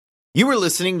You are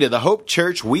listening to the Hope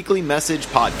Church Weekly Message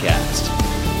Podcast.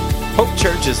 Hope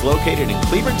Church is located in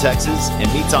Cleveland, Texas,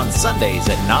 and meets on Sundays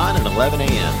at 9 and 11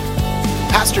 a.m.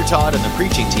 Pastor Todd and the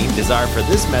preaching team desire for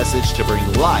this message to bring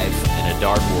life in a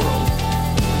dark world.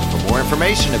 For more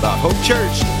information about Hope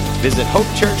Church, visit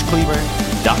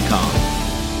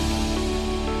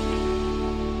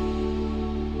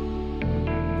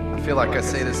hopechurchcleveland.com. I feel like I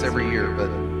say this every year, but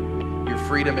your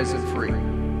freedom isn't free.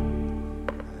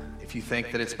 If you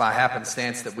think that it's by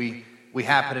happenstance that we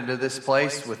happen into this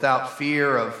place without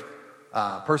fear of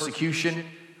persecution,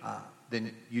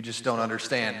 then you just don't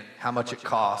understand how much it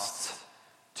costs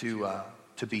to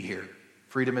be here.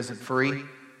 Freedom isn't free,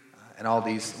 and all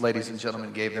these ladies and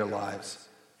gentlemen gave their lives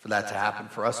for that to happen,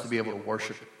 for us to be able to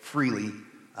worship freely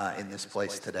in this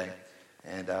place today.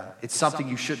 And it's something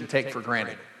you shouldn't take for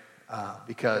granted,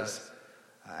 because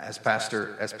as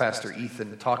Pastor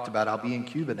Ethan talked about, I'll be in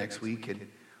Cuba next week, and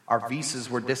our visas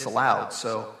were disallowed,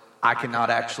 so I cannot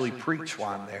actually preach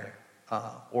while I'm there,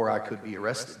 or I could be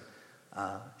arrested.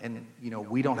 And,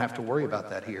 we don't have to worry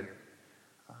about that here.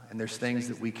 And there's things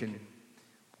that a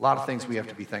lot of things we have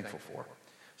to be thankful for.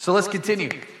 So let's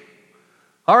continue.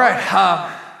 All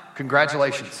right,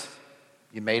 congratulations.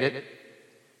 You made it.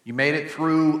 You made it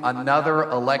through another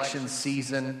election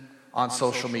season on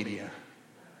social media.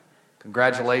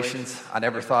 Congratulations. I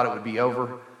never thought it would be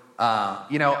over.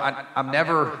 I'm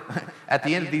never, at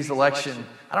the end of these elections,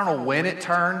 I don't know when it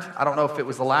turned. I don't know if it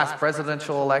was the last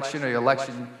presidential election or the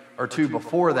election or two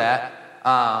before that.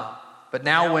 But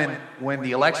now when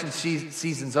the election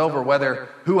season's over, whether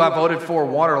who I voted for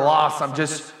won or lost, I'm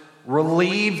just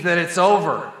relieved that it's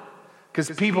over. Because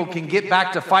people can get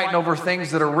back to fighting over things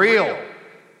that are real.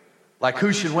 Like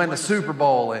who should win the Super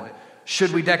Bowl, and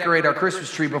should we decorate our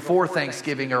Christmas tree before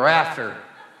Thanksgiving or after?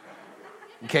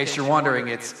 In case you're wondering,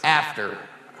 it's after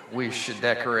we should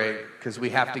decorate, because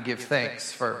we have to give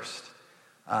thanks first.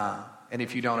 And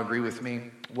if you don't agree with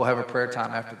me, we'll have a prayer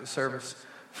time after the service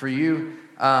for you.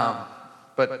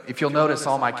 But if you'll notice,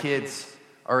 all my kids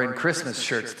are in Christmas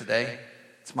shirts today.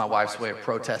 It's my wife's way of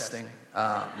protesting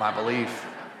my belief.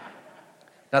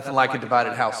 Nothing like a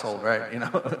divided household, right?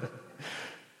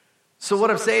 So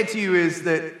what I'm saying to you is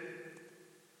that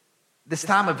this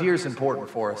time of year is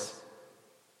important for us.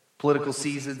 Political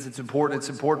seasons, it's important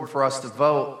for us to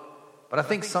vote, but I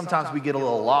think sometimes we get a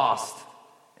little lost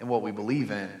in what we believe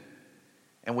in,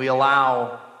 and we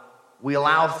allow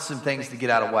some things to get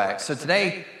out of whack. So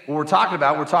today, what we're talking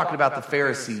about the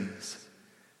Pharisees.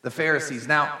 The Pharisees.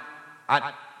 Now,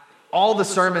 all the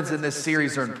sermons in this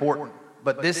series are important,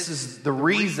 but this is the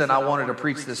reason I wanted to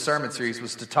preach this sermon series,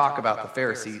 was to talk about the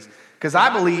Pharisees. Because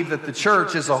I believe that the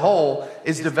church as a whole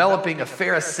is developing a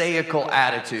Pharisaical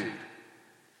attitude.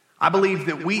 I believe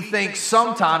that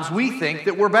sometimes we think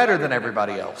that we're better than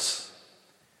everybody else.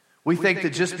 We think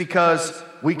that just because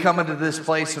we come into this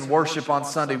place and worship on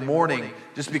Sunday morning,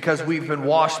 just because we've been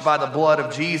washed by the blood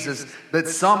of Jesus, that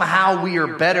somehow we are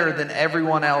better than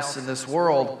everyone else in this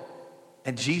world,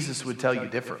 and Jesus would tell you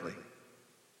differently.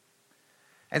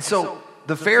 And so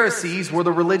the Pharisees were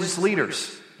the religious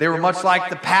leaders. They were much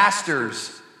like the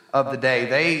pastors of the day.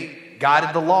 They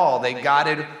guided the law. They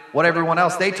guided what everyone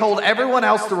else. They told everyone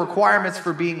else the requirements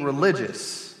for being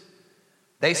religious.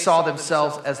 They saw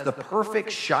themselves as the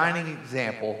perfect shining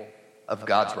example of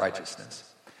God's righteousness.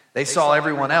 They saw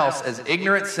everyone else as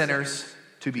ignorant sinners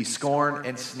to be scorned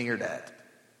and sneered at.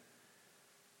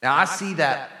 Now, I see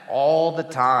that all the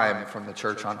time from the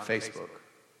church on Facebook.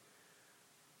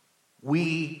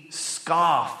 We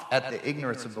scoff at the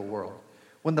ignorance of the world,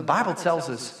 when the Bible tells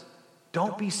us,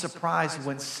 don't be surprised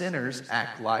when sinners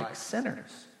act like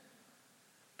sinners.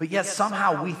 But yet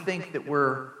somehow we think that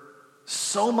we're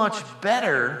so much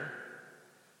better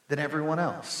than everyone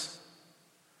else.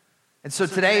 And so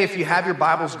today, if you have your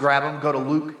Bibles, grab them. Go to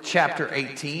Luke chapter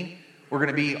 18.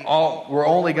 We're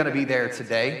only going to be there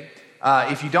today.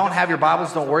 If you don't have your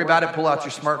Bibles, don't worry about it. Pull out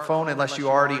your smartphone, unless you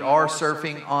already are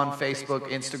surfing on Facebook,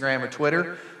 Instagram, or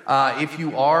Twitter. If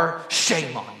you are,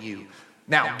 shame on you.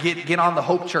 Now, get on the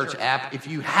Hope Church app. If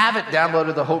you haven't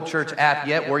downloaded the Hope Church app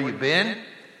yet, where you been?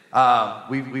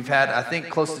 We've had, I think,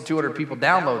 close to 200 people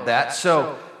download that.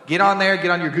 So get on there, get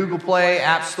on your Google Play,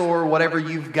 App Store, whatever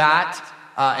you've got,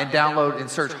 and download and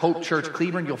search Hope Church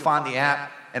Cleveland. You'll find the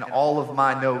app, and all of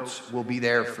my notes will be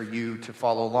there for you to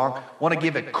follow along. Want to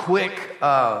give a quick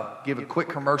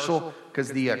commercial,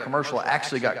 because the commercial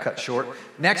actually got cut short.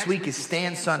 Next week is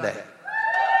Stand Sunday.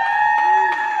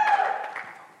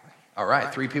 All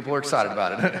right, 3 people are excited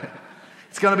about it.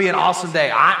 It's going to be an awesome day.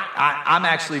 I'm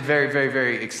actually very, very,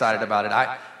 very excited about it.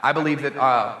 I believe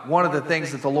that one of the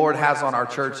things that the Lord has on our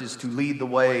church is to lead the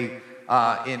way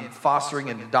in fostering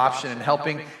and adoption and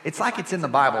helping. It's like it's in the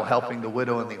Bible, helping the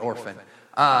widow and the orphan.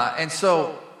 And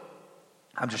so,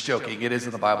 I'm just joking. It is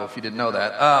in the Bible if you didn't know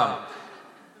that.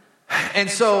 And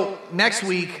so next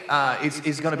week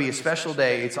is going to be a special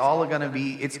day. It's all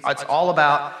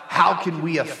about how can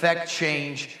we affect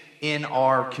change in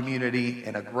our community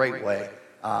in a great way.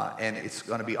 And it's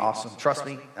going to be awesome. Trust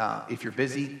me, if you're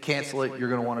busy, cancel it. You're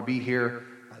going to want to be here.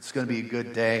 It's going to be a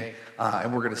good day.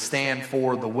 And we're going to stand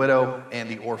for the widow and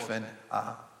the orphan.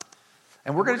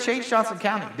 And we're going to change Johnson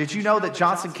County. Did you know that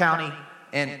Johnson County,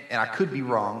 and I could be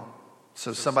wrong,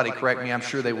 so somebody correct me. I'm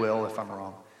sure they will if I'm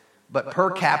wrong. But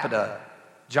per capita,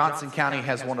 Johnson County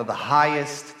has one of the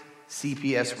highest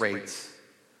CPS rates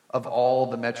of all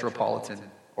the metropolitan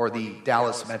or the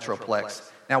Dallas Metroplex.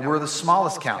 Now, we're the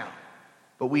smallest county,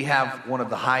 but we have one of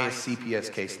the highest CPS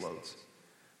caseloads.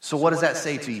 So what does that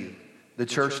say to you? The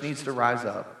church needs to rise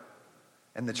up,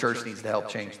 and the church needs to help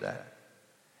change that.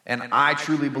 And I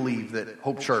truly believe that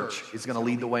Hope Church is going to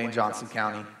lead the way in Johnson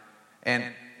County. And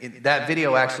that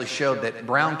video actually showed that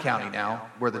Brown County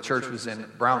now, where the church was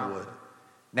in Brownwood,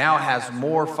 now has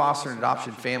more foster and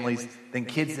adoption families than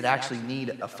kids that actually need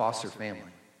a foster family.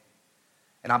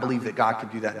 And I believe that God can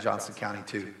do that in Johnson County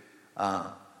too.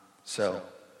 So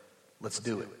let's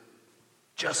do it.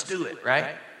 Just do it,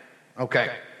 right?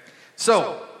 Okay.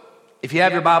 So if you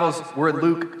have your Bibles, we're in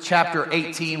Luke chapter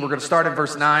 18. We're going to start in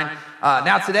verse 9.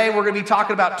 Now today we're going to be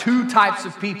talking about two types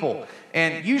of people.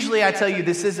 And usually I tell you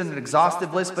this isn't an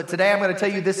exhaustive list, but today I'm going to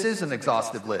tell you this is an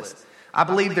exhaustive list. I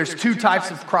believe there's two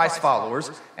types of Christ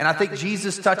followers, and I think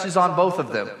Jesus touches on both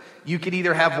of them. You can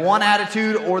either have one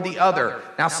attitude or the other.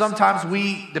 Now sometimes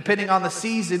depending on the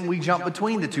season, we jump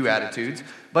between the two attitudes,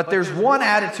 but there's one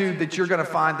attitude that you're going to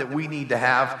find that we need to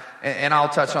have, and I'll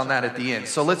touch on that at the end.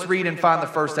 So let's read and find the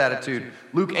first attitude.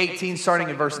 Luke 18, starting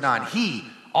in verse 9. He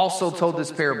also told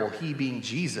this parable, he being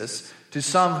Jesus, to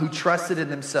some who trusted in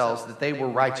themselves that they were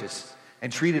righteous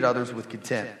and treated others with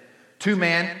contempt. Two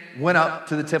men went up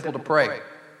to the temple to pray.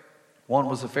 One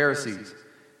was a Pharisee,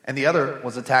 and the other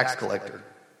was a tax collector.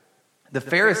 The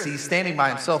Pharisee, standing by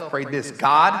himself, prayed this: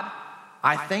 God,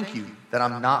 I thank you that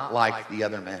I'm not like the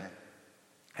other men,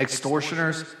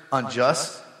 extortioners,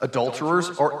 unjust, adulterers,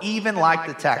 or even like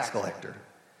the tax collector.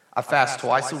 I fast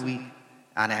twice a week,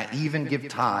 and I even give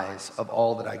tithes of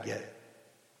all that I get.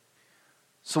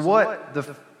 So what the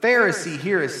Pharisee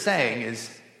here is saying is,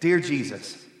 dear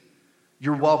Jesus,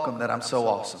 you're welcome that I'm so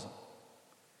awesome.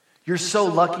 You're so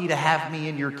lucky to have me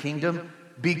in your kingdom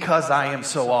because I am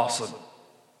so awesome.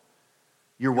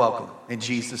 You're welcome in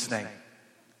Jesus' name.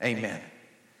 Amen.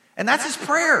 And that's his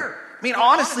prayer. I mean,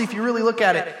 honestly, if you really look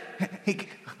at it,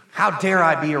 how dare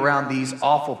I be around these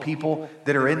awful people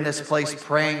that are in this place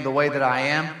praying the way that I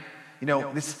am? You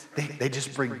know, they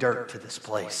just bring dirt to this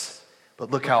place. But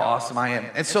look how awesome I am.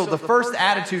 And so the first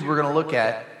attitude we're going to look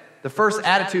at, the first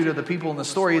attitude of the people in the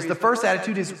story is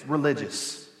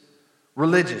religious.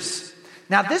 Religious.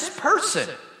 Now this person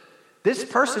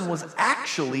was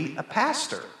actually a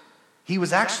pastor. He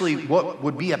was actually what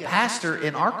would be a pastor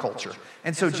in our culture.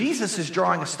 And so Jesus is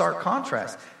drawing a stark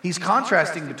contrast. He's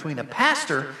contrasting between a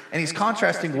pastor and he's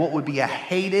contrasting what would be a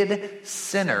hated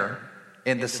sinner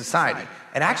in the society.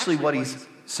 And actually what he's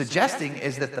suggesting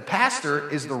is that the pastor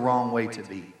is the wrong way to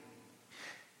be.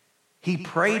 He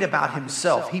prayed about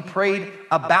himself. He prayed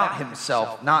about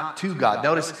himself, not to God.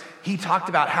 Notice he talked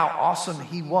about how awesome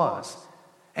he was.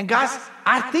 And guys,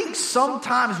 I think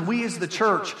sometimes we as the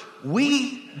church,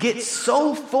 we get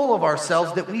so full of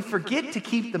ourselves that we forget to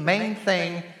keep the main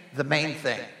thing the main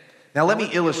thing. Now let me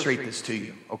illustrate this to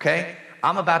you, okay?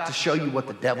 I'm about to show you what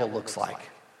the devil looks like.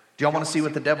 Do y'all want to see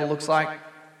what the devil looks like?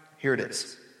 Here it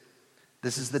is.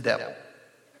 This is the devil.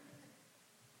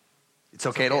 It's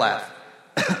okay to laugh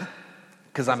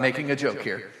because I'm making a joke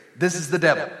here. This is the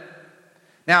devil.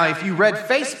 Now, if you read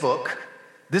Facebook,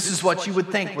 this is what you would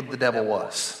think what the devil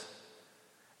was.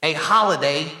 A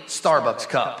holiday Starbucks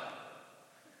cup.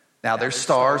 Now, there's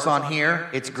stars on here.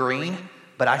 It's green,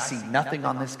 but I see nothing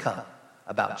on this cup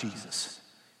about Jesus.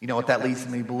 You know what that leads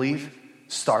me to believe?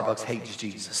 Starbucks hates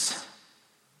Jesus.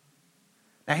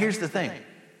 Now, here's the thing.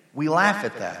 We laugh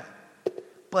at that,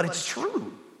 but it's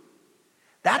true.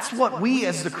 That's what we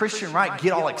as the Christian right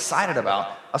get all excited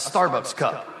about, a Starbucks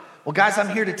cup. Well, guys, I'm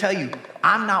here to tell you,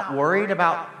 I'm not worried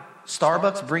about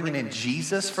Starbucks bringing in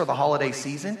Jesus for the holiday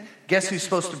season. Guess who's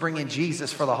supposed to bring in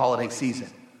Jesus for the holiday season?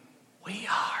 We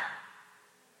are.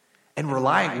 And we're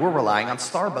relying on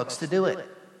Starbucks to do it.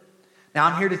 Now,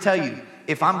 I'm here to tell you,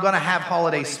 if I'm going to have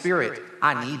holiday spirit,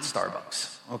 I need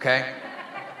Starbucks, okay?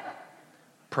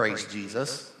 Praise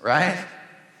Jesus, right?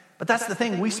 But that's the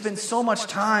thing. We spend so much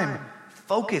time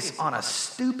focus on a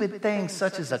stupid thing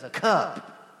such as a cup.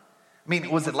 I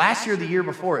mean, was it last year or the year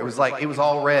before? It was like, it was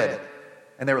all red.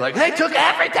 And they were like, they took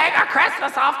everything on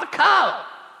Christmas off the cup.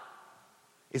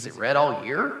 Is it red all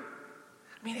year?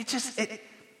 I mean, it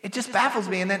just baffles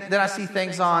me. And then I see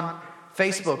things on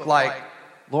Facebook like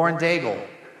Lauren Daigle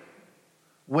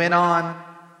went on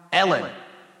Ellen.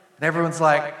 And everyone's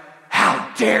like,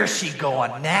 how dare she go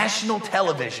on national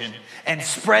television and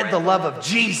spread the love of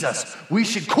Jesus? We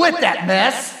should quit that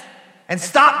mess and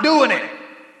stop doing it.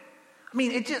 I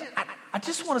mean, I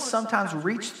just want to sometimes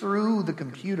reach through the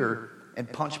computer and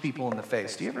punch people in the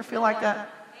face. Do you ever feel like that?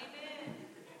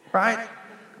 Right?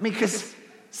 I mean, because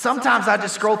sometimes I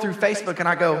just scroll through Facebook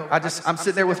and I'm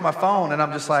sitting there with my phone and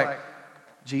I'm just like,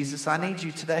 Jesus, I need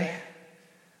you today.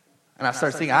 And I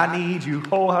start singing, I need you.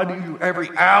 Oh, I need you.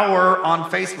 Every hour on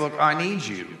Facebook, I need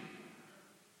you.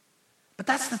 But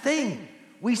that's the thing.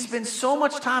 We spend so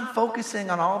much time focusing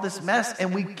on all this mess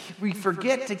and we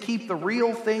forget to keep the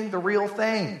real thing the real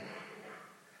thing.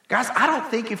 Guys, I don't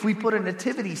think if we put a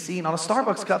nativity scene on a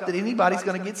Starbucks cup that anybody's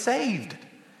going to get saved.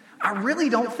 I really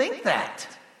don't think that.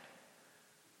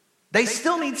 They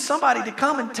still need somebody to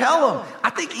come and tell them. I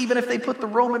think even if they put the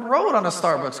Roman road on a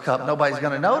Starbucks cup, nobody's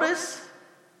going to notice.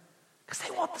 Because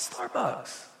they want the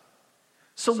Starbucks.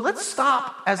 So let's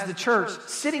stop as the church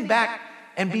sitting back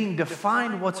and being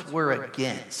defined what we're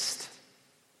against.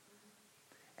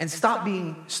 And start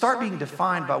being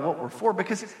defined by what we're for.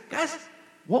 Because, guys,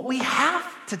 what we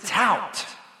have to tout,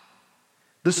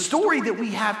 the story that we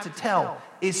have to tell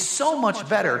is so much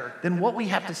better than what we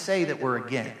have to say that we're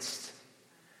against.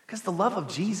 Because the love of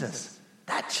Jesus,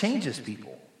 that changes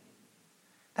people.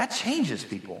 That changes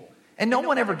people. And no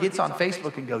one ever gets on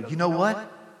Facebook and go, you know what?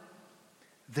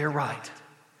 They're right.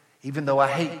 Even though I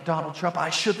hate Donald Trump,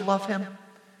 I should love him.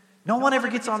 No one ever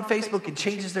gets on Facebook and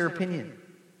changes their opinion.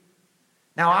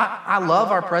 Now, I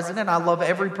love our president. I love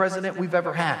every president we've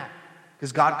ever had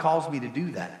because God calls me to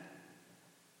do that.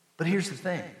 But here's the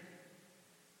thing.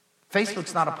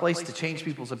 Facebook's not a place to change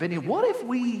people's opinion. What if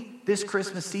we, this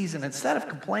Christmas season, instead of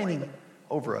complaining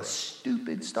over a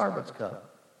stupid Starbucks cup,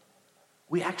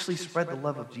 we actually spread the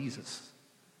love of Jesus.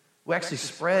 We actually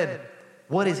spread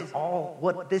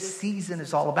what this season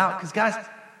is all about. Because, guys,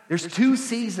 there's 2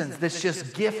 seasons that's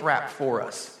just gift wrap for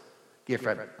us. Gift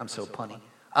wrap, I'm so punny.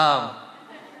 That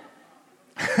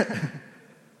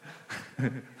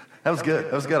was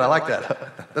good. I like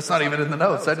that. That's not even in the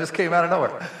notes. That just came out of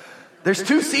nowhere. There's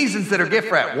 2 seasons that are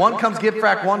gift wrap. One comes gift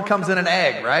wrap, one comes in an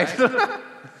egg, right?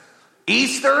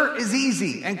 Easter is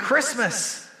easy, and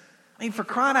Christmas. I mean, for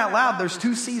crying out loud, there's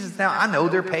 2 seasons now. I know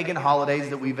they're pagan holidays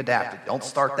that we've adapted. Don't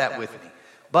start that with me.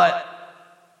 But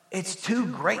it's 2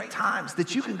 great times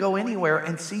that you can go anywhere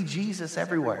and see Jesus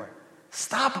everywhere.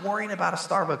 Stop worrying about a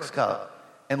Starbucks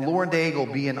cup and Lauren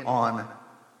Daigle being on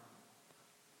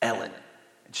Ellen.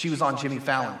 And she was on Jimmy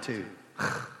Fallon too.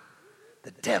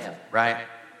 The devil, right?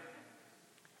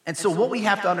 And so what we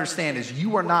have to understand is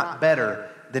you are not better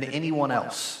than anyone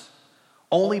else.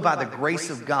 Only by the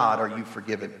grace of God are you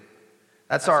forgiven.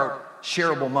 That's our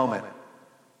shareable moment.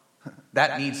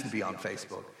 That needs to be on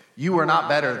Facebook. You are not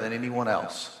better than anyone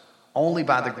else. Only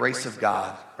by the grace of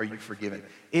God are you forgiven.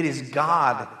 It is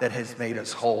God that has made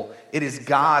us whole. It is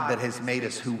God that has made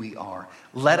us who we are.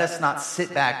 Let us not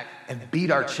sit back and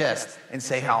beat our chest and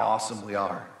say how awesome we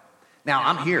are. Now,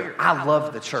 I'm here. I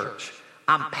love the church.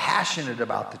 I'm passionate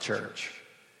about the church.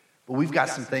 But we've got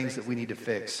some things that we need to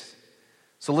fix.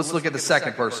 So let's look at the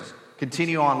second person.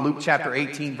 Continue on Luke chapter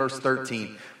 18, verse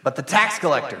 13. But the tax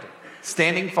collector,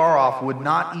 standing far off, would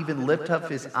not even lift up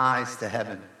his eyes to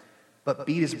heaven, but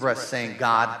beat his breast, saying,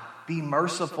 God, be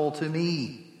merciful to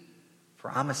me,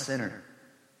 for I'm a sinner.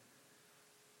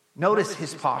 Notice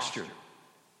his posture.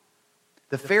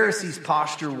 The Pharisees'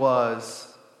 posture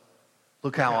was,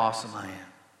 look how awesome I am.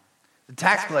 The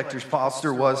tax collector's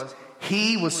posture was,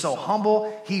 he was so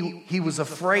humble, he was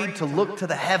afraid to look to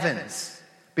the heavens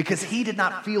because he did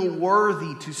not feel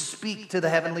worthy to speak to the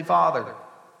Heavenly Father.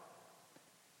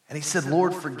 And he said,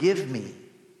 Lord, forgive me.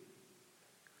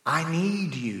 I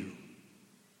need you.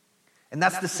 And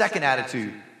that's the second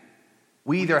attitude.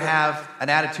 We either have an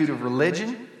attitude of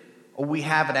religion or we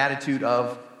have an attitude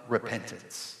of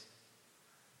repentance.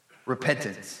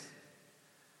 Repentance.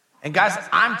 And guys,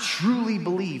 I truly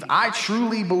believe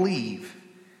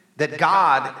that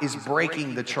God is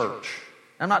breaking the church.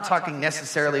 I'm not talking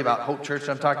necessarily about Hope Church.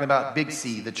 I'm talking about Big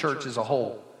C, the church as a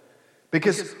whole.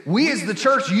 Because we as the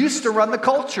church used to run the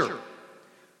culture.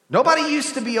 Nobody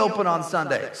used to be open on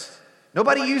Sundays.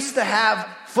 Nobody used to have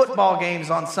football games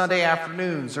on Sunday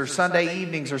afternoons or Sunday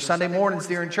evenings or Sunday mornings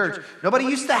during church. Nobody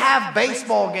used to have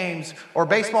baseball games or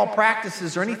baseball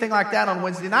practices or anything like that on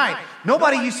Wednesday night.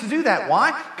 Nobody used to do that.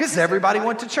 Why? Because everybody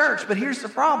went to church. But here's the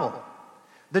problem.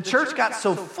 The church got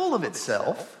so full of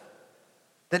itself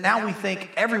that now we think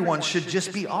everyone should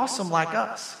just be awesome like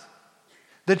us.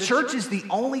 The church is the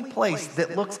only place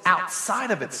that looks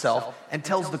outside of itself and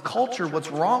tells the culture what's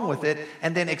wrong with it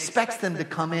and then expects them to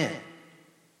come in.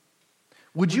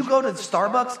 Would you go to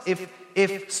Starbucks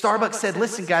if Starbucks said,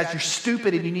 listen, guys, you're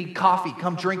stupid and you need coffee.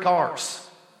 Come drink ours.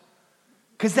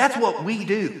 Because that's what we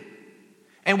do.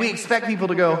 And we expect people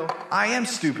to go, I am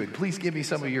stupid. Please give me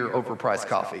some of your overpriced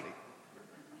coffee.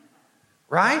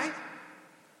 Right?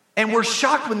 And we're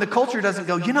shocked when the culture doesn't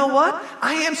go, you know what?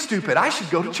 I am stupid. I should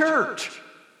go to church.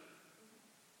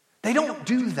 They don't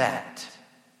do that.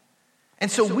 And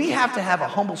so we have to have a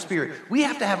humble spirit. We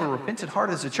have to have a repentant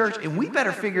heart as a church, and we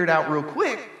better figure it out real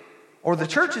quick, or the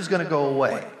church is going to go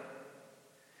away.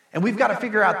 And we've got to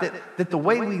figure out that the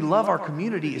way we love our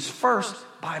community is first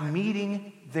by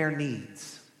meeting their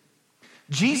needs.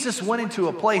 Jesus went into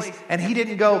a place, and he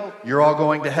didn't go, you're all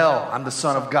going to hell. I'm the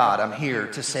Son of God. I'm here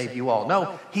to save you all.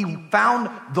 No, he found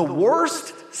the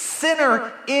worst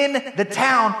sinner in the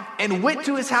town and went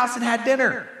to his house and had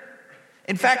dinner.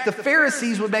 In fact, the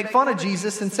Pharisees would make fun of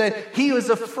Jesus and say he was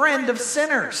a friend of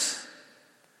sinners,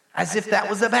 as if that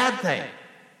was a bad thing.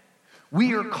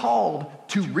 We are called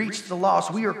to reach the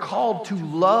lost. We are called to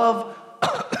love,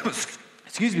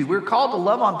 we're called to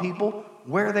love on people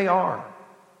where they are.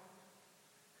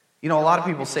 You know, a lot of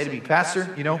people say to me,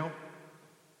 Pastor, you know,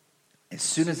 as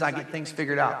soon as I get things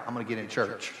figured out, I'm going to get in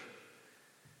church.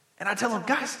 And I tell them,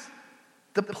 guys,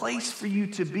 the place for you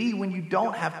to be when you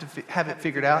don't have to have it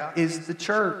figured out is the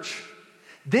church.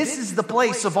 This is the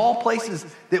place of all places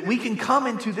that we can come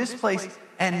into this place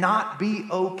and not be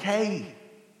okay.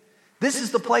 This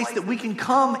is the place that we can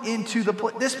come into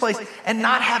this place and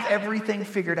not have everything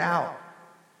figured out.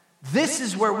 This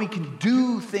is where we can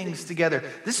do things together.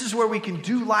 This is where we can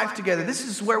do life together. This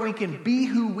is where we can be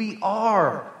who we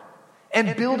are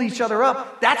and build each other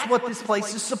up. That's what this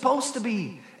place is supposed to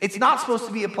be. It's not supposed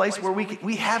to be a place where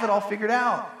we have it all figured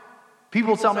out.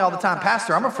 People tell me all the time,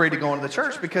 Pastor, I'm afraid to go into the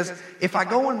church because if I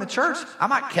go in the church, I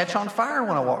might catch on fire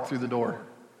when I walk through the door.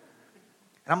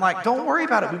 And I'm like, don't worry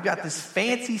about it. We've got this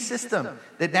fancy system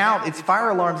that now it's fire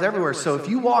alarms everywhere. So if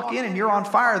you walk in and you're on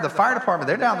fire, the fire department,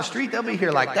 they're down the street, they'll be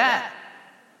here like that.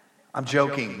 I'm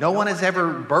joking. No one has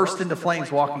ever burst into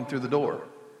flames walking through the door.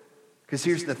 Because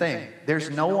here's the thing. There's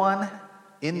no one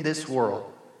in this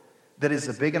world that is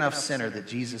a big enough sinner that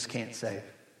Jesus can't save.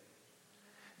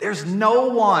 There's no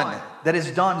one that has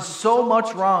done so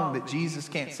much wrong that Jesus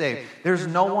can't save. There's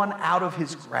no one out of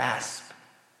his grasp.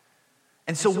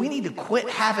 And so we need to quit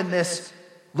having this,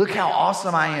 look how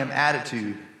awesome I am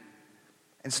attitude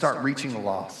and start reaching the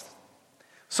lost.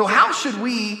 So how should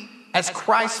we as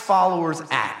Christ followers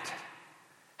act?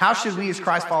 How should we as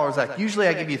Christ followers act? Usually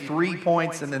I give you 3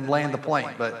 points and then land the plane,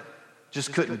 but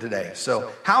just couldn't today.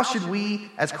 So how should we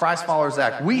as Christ followers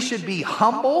act? We should be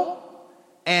humble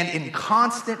and in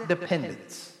constant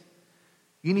dependence.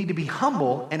 You need to be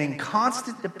humble and in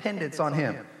constant dependence on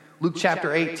him. Luke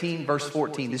chapter 18, verse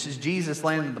 14. This is Jesus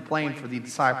landing the plane for the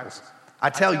disciples. I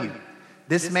tell you,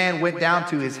 this man went down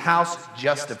to his house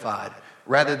justified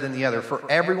rather than the other. For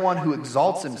everyone who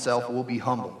exalts himself will be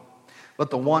humbled, but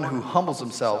the one who humbles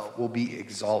himself will be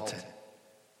exalted.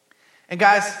 And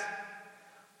guys,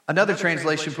 another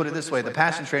translation put it this way. The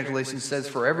Passion Translation says,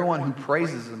 for everyone who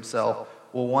praises himself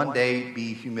will one day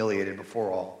be humiliated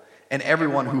before all. And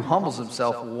everyone who humbles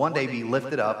himself will one day be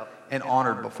lifted up and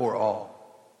honored before all.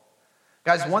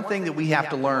 Guys, one thing that we have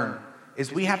to learn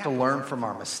is we have to learn from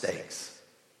our mistakes.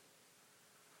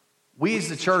 We as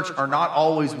the church are not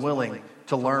always willing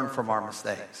to learn from our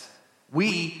mistakes.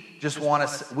 We just want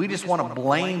to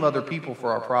blame other people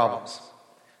for our problems.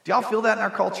 Do y'all feel that in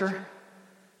our culture?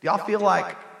 Do y'all feel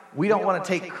like we don't want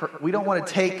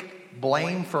to take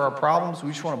blame for our problems?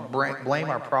 We just want to blame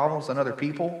our problems on other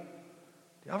people?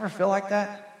 Do y'all ever feel like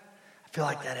that? I feel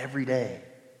like that every day.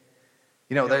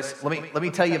 You know, let me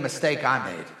tell you a mistake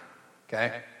I made,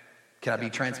 okay? Can I be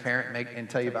transparent and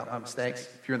tell you about my mistakes?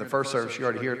 If you're in the first service, you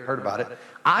already heard about it.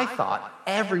 I thought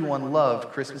everyone loved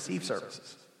Christmas Eve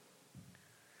services.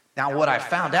 Now, what I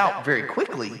found out very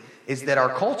quickly is that our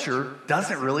culture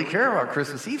doesn't really care about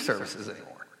Christmas Eve services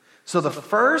anymore. So the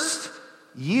first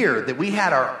year that we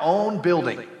had our own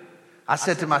building, I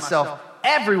said to myself,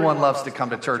 everyone loves to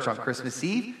come to church on Christmas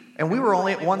Eve. And we were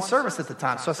only at one service at the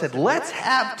time. So I said, let's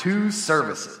have 2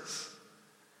 services.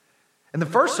 And the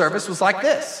first service was like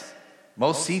this.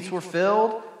 Most seats were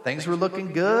filled. Things were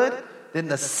looking good. Then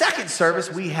the second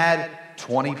service, we had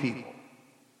 20 people.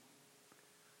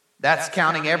 That's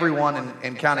counting everyone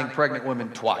and counting pregnant women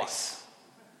twice.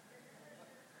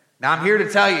 Now, I'm here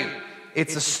to tell you,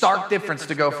 it's a stark difference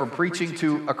to go from preaching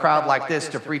to a crowd like this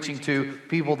to preaching to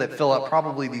people that fill up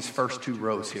probably these first 2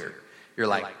 rows here. You're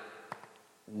like,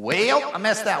 well, I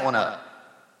messed that one up.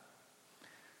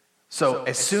 So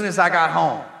as soon as I got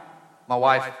home, my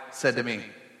wife said to me,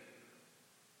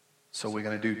 so we're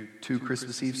going to do 2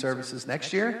 Christmas Eve services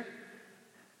next year?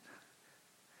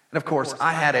 And of course,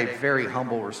 I had a very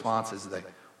humble response as the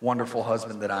wonderful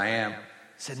husband that I am. I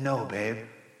said, no, babe,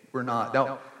 we're not.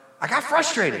 No, I got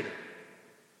frustrated.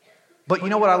 But you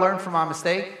know what I learned from my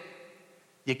mistake?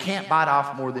 You can't bite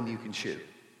off more than you can chew.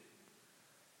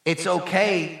 It's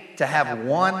okay to have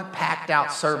one packed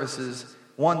out service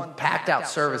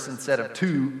instead of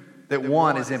 2 that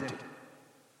one is empty.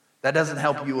 That doesn't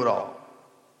help you at all.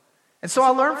 And so I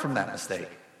learned from that mistake.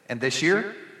 And this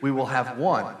year, we will have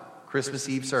 1 Christmas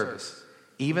Eve service.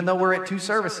 Even though we're at 2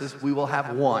 services, we will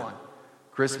have 1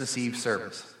 Christmas Eve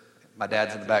service. My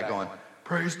dad's in the back going,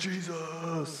 praise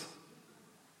Jesus.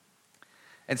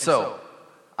 And so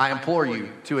I implore you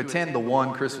to attend the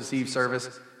 1 Christmas Eve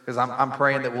service, because I'm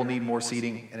praying that we'll need more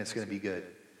seating and it's going to be good.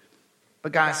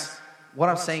 But guys, what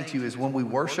I'm saying to you is when we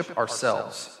worship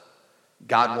ourselves,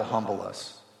 God will humble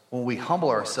us. When we humble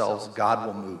ourselves, God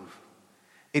will move.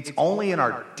 It's only in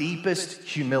our deepest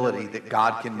humility that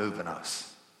God can move in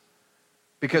us.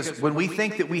 Because when we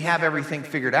think that we have everything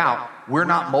figured out, we're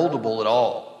not moldable at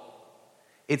all.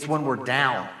 It's when we're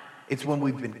down. It's when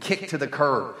we've been kicked to the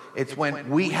curb. It's when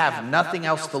we have nothing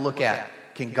else to look at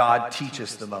can God teach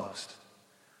us the most.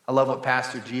 I love what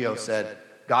Pastor Gio said.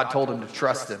 God told him to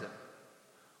trust him.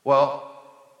 Well,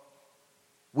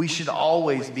 we should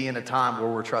always be in a time where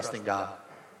we're trusting God.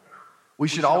 We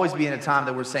should always be in a time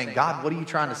that we're saying, God, what are you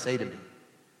trying to say to me?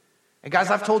 And guys,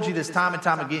 I've told you this time and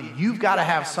time again. You've got to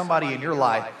have somebody in your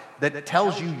life that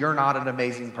tells you you're not an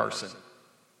amazing person.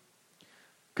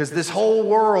 Because this whole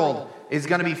world is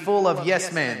going to be full of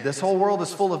yes men. This whole world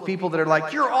is full of people that are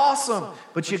like, you're awesome.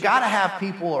 But you got to have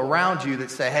people around you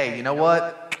that say, hey, you know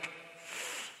what?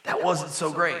 That wasn't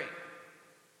so great.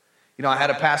 You know, I had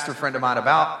a pastor friend of mine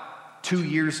about 2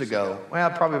 years ago. Well,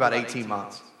 probably about 18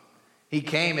 months. He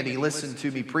came and he listened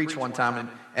to me preach one time.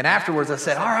 And afterwards I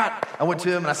said, all right. I went to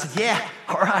him and I said, yeah,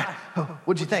 all right.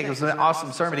 What'd you think? It was an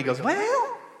awesome sermon. He goes,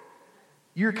 well,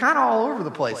 you're kind of all over the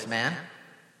place, man.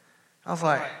 I was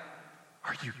like,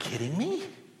 are you kidding me?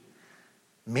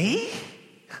 Me?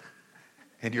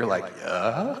 And you're like,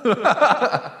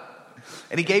 yeah.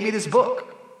 And he gave me this book.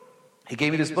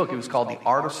 It was called The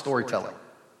Art of Storytelling.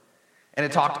 And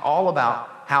it talked all about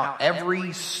how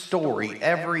every story,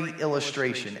 every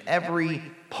illustration, every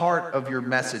part of your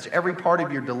message, every part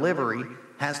of your delivery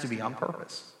has to be on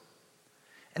purpose.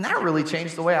 And that really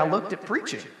changed the way I looked at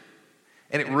preaching.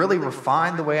 And it really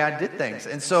refined the way I did things.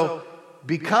 And so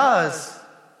because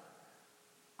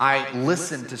I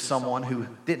listened to someone who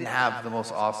didn't have the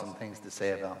most awesome things to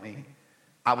say about me,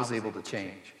 I was able to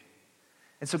change.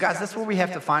 And so guys, that's where we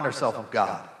have to find ourselves with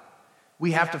God.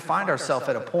 We have to find ourselves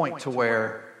at a point to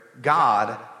where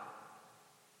God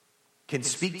can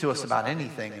speak to us about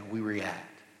anything and we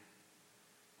react.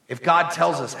 If God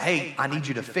tells us, hey, I need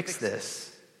you to fix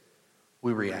this,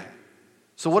 we react.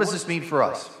 So what does this mean for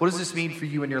us? What does this mean for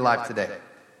you in your life today?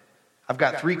 I've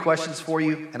got 3 questions for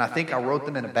you, and I think I wrote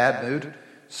them in a bad mood,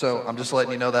 so I'm just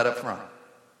letting you know that up front.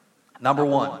 Number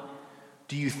 1,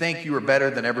 do you think you are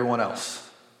better than everyone else?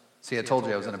 See, I told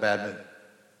you I was in a bad mood.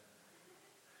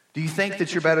 Do you think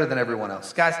that you're better than everyone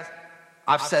else? Guys,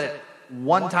 I've said it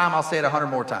one time, I'll say it 100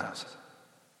 more times.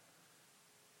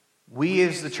 We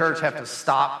as the church have to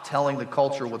stop telling the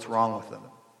culture what's wrong with them.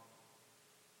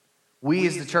 We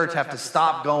as the church have to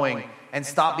stop going and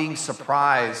stop being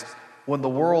surprised when the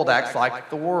world acts like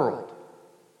the world.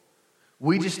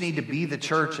 We just need to be the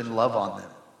church and love on them.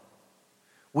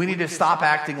 We need to stop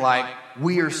acting like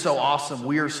we are so awesome,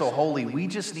 we are so holy. We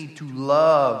just need to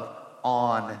love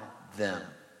on them.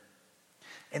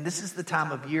 And this is the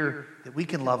time of year that we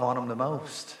can love on them the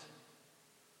most.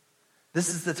 This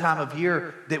is the time of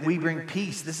year that we bring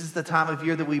peace. This is the time of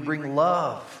year that we bring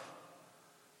love.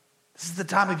 This is the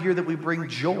time of year that we bring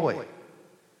joy.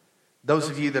 Those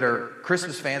of you that are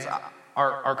Christmas fans,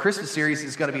 our Christmas series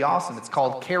is going to be awesome. It's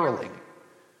called Caroling.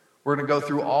 We're going to go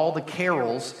through all the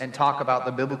carols and talk about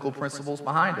the biblical principles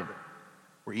behind them.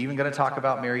 We're even going to talk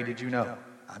about Mary, Did You Know?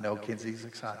 I know Kenzie's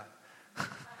excited.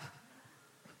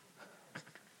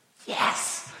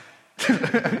 Yes!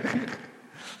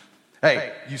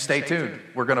 Hey, you stay tuned.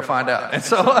 We're going to find out.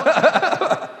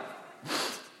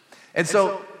 And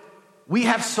so we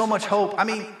have so much hope. I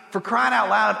mean, for crying out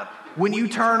loud, when you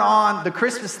turn on the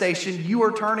Christmas station, you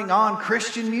are turning on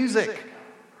Christian music.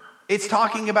 It's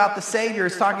talking about the Savior.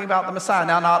 It's talking about the Messiah.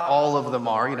 Now, not all of them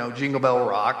are. Jingle Bell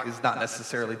Rock is not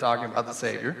necessarily talking about the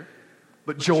Savior.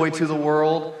 But Joy to the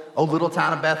World, O Little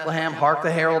Town of Bethlehem, Hark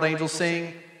the Herald Angels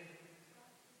Sing.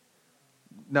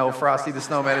 No, Frosty the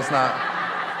Snowman is not.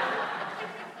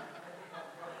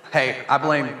 Hey, I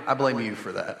blame you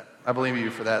for that. I blame you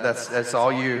for that. That's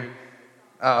all you.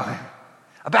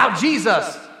 About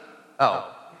Jesus.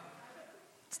 Oh.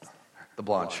 The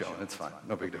blonde showing. It's fine.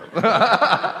 No big deal.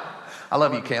 I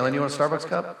love you, Kaylin. You want a Starbucks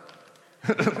cup?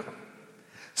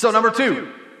 So number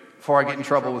 2, before I get in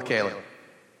trouble with Kaylin.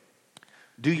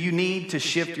 Do you need to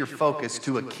shift your focus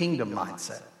to a kingdom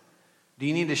mindset? Do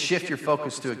you need to shift your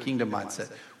focus to a kingdom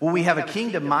mindset? When we have a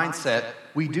kingdom mindset,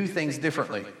 we do things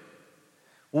differently.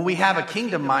 When we have a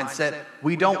kingdom mindset,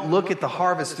 we don't look at the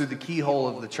harvest through the keyhole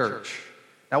of the church.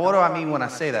 Now, what do I mean when I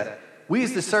say that? We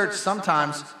as the church,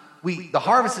 sometimes the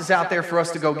harvest is out there for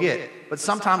us to go get, but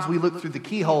sometimes we look through the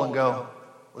keyhole and go,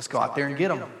 let's go out there and get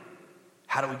them.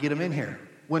 How do we get them in here?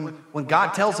 When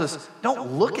God tells us,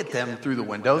 don't look at them through the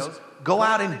windows, go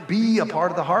out and be a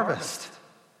part of the harvest.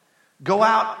 Go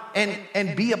out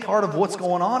and be a part of what's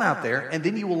going on out there, and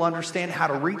then you will understand how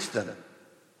to reach them.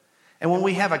 And when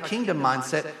we have a kingdom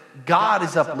mindset, God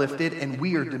is uplifted and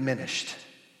we are diminished.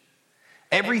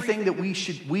 Everything that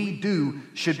we do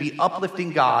should be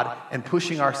uplifting God and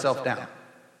pushing ourselves down.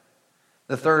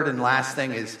 The third and last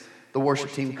thing is the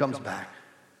worship team comes back.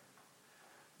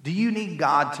 Do you need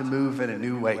God to move in a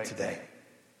new way today?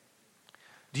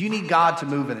 Do you need God to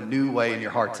move in a new way in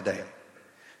your heart today?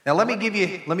 Now let me give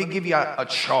you a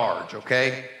charge,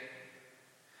 okay?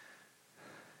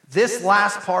 This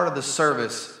last part of the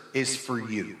service is for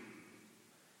you.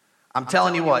 I'm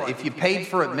telling you what, if you paid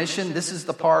for admission, this is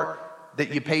the part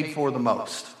that you paid for the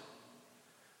most.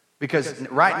 Because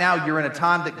right now you're in a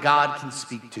time that God can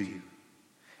speak to you.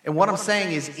 And what I'm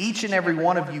saying is each and every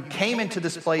one of you came into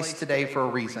this place today for a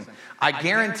reason. I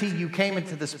guarantee you came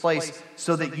into this place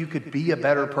so that you could be a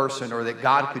better person or that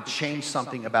God could change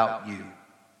something about you.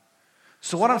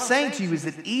 So what I'm saying to you is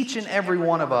that each and every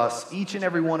one of us, each and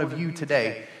every one of you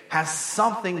today has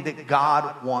something that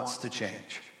God wants to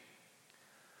change.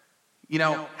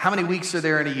 How many weeks are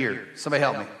there in a year? Somebody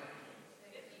help me.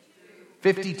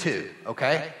 52,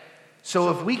 okay?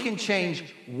 So if we can change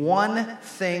one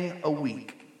thing a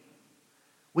week,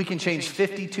 we can change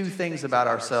 52 things about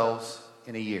ourselves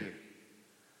in a year.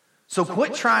 So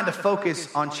quit trying to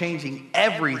focus on changing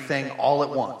everything all at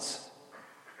once.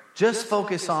 Just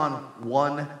focus on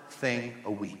one thing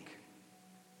a week.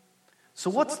 So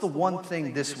what's the one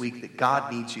thing this week that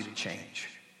God needs you to change?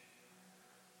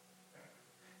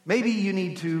 Maybe you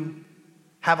need to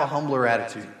have a humbler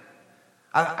attitude.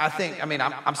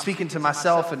 I'm speaking to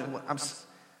myself, and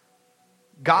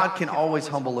God can always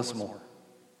humble us more.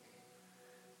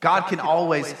 God can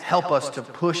always help us to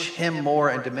push Him more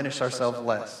and diminish ourselves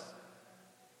less.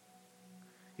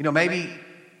 Maybe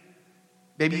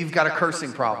you've got a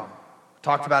cursing problem.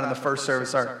 Talked about in the first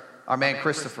service, our man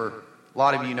Christopher. A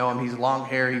lot of you know him. He's long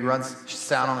hair. He runs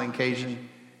sound on occasion.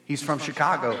 He's from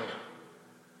Chicago.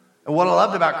 And what I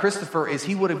loved about Christopher is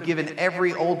he would have given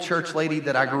every old church lady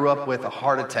that I grew up with a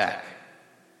heart attack.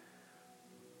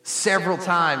 Several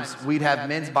times we'd have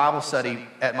men's Bible study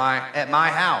at my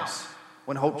house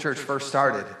when Hope Church first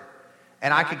started.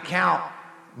 And I could count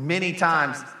many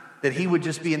times that he would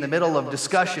just be in the middle of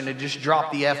discussion and just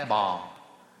drop the F-bomb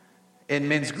in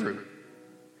men's group.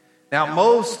 Now,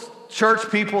 most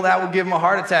church people, that would give him a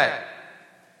heart attack.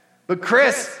 But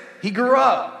Chris, he grew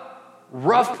up,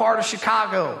 rough part of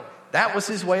Chicago. That was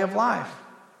his way of life.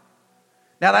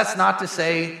 Now, that's not to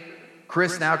say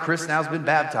Chris now's been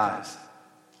baptized.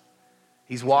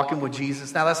 He's walking with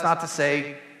Jesus. Now, that's not to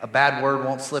say a bad word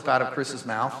won't slip out of Chris's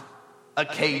mouth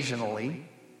occasionally.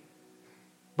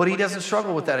 But he doesn't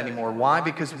struggle with that anymore. Why?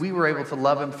 Because we were able to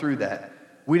love him through that.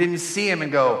 We didn't see him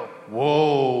and go,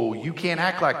 whoa, you can't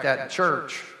act like that in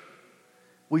church.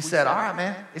 We said, all right,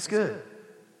 man, it's good.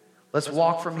 Let's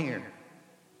walk from here.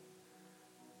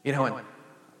 And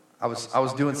I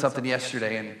was doing something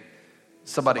yesterday, and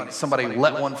somebody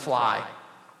let one fly.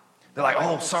 They're like,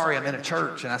 oh, sorry, I'm in a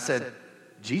church. And I said,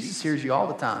 Jesus hears you all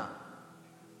the time.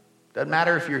 Doesn't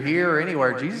matter if you're here or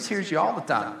anywhere. Jesus hears you all the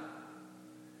time.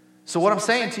 So what I'm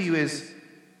saying to you is,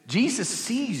 Jesus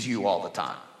sees you all the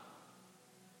time.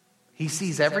 He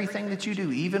sees everything that you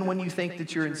do, even when you think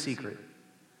that you're in secret.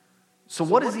 So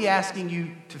what is he asking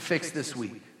you to fix this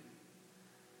week?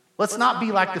 Let's not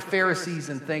be like the Pharisees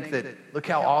and think that, look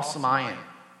how awesome I am.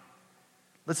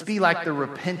 Let's be like the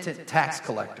repentant tax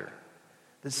collector.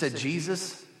 that said,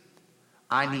 Jesus,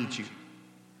 I need you.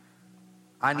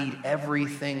 I need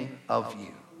everything of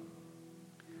you.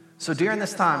 So during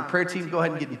this time, prayer team, go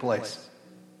ahead and get in place.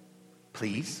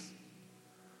 Please.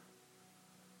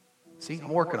 See, I'm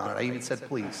working on it. I even said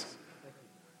please.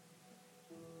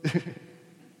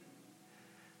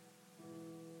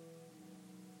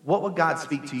 What would God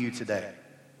speak to you today?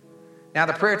 Now,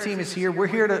 the prayer team is here. We're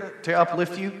here to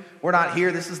uplift you. We're not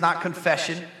here. This is not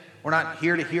confession. We're not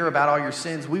here to hear about all your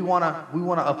sins. We want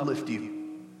to uplift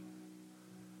you.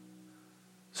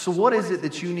 So what is it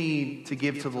that you need to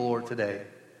give to the Lord today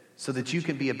so that you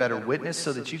can be a better witness,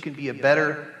 so that you can be a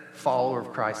better follower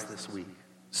of Christ this week,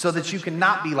 so that you can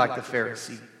not be like the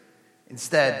Pharisee,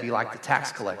 instead be like the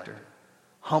tax collector,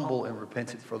 humble and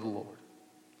repentant for the Lord?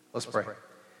 Let's pray.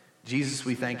 Jesus,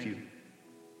 we thank you.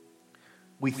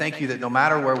 We thank you that no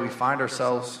matter where we find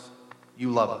ourselves,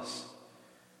 you love us.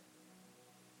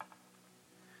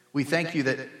 We thank you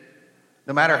that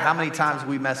no matter how many times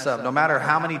we mess up, no matter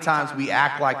how many times we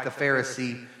act like the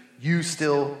Pharisee, you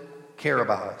still care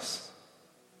about us.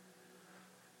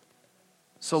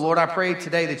 So, Lord, I pray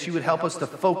today that you would help us to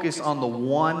focus on the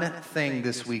one thing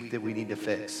this week that we need to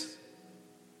fix.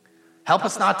 Help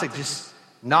us not to just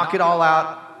knock it all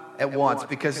out at once,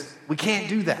 because we can't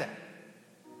do that.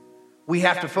 We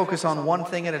have to focus on one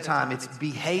thing at a time. It's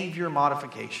behavior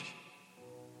modification.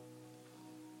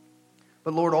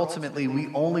 But Lord, ultimately,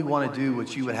 we only want to do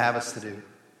what you would have us to do.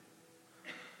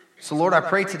 So Lord, I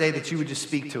pray today that you would just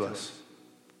speak to us.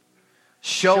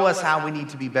 Show us how we need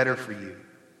to be better for you.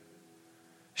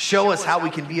 Show us how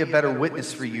we can be a better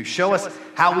witness for you. Show us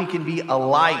how we can be a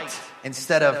light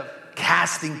instead of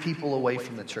casting people away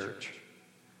from the church.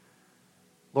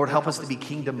 Lord, help us to be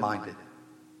kingdom-minded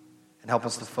and help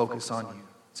us to focus on you.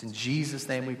 It's in Jesus'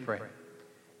 name we pray.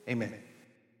 Amen.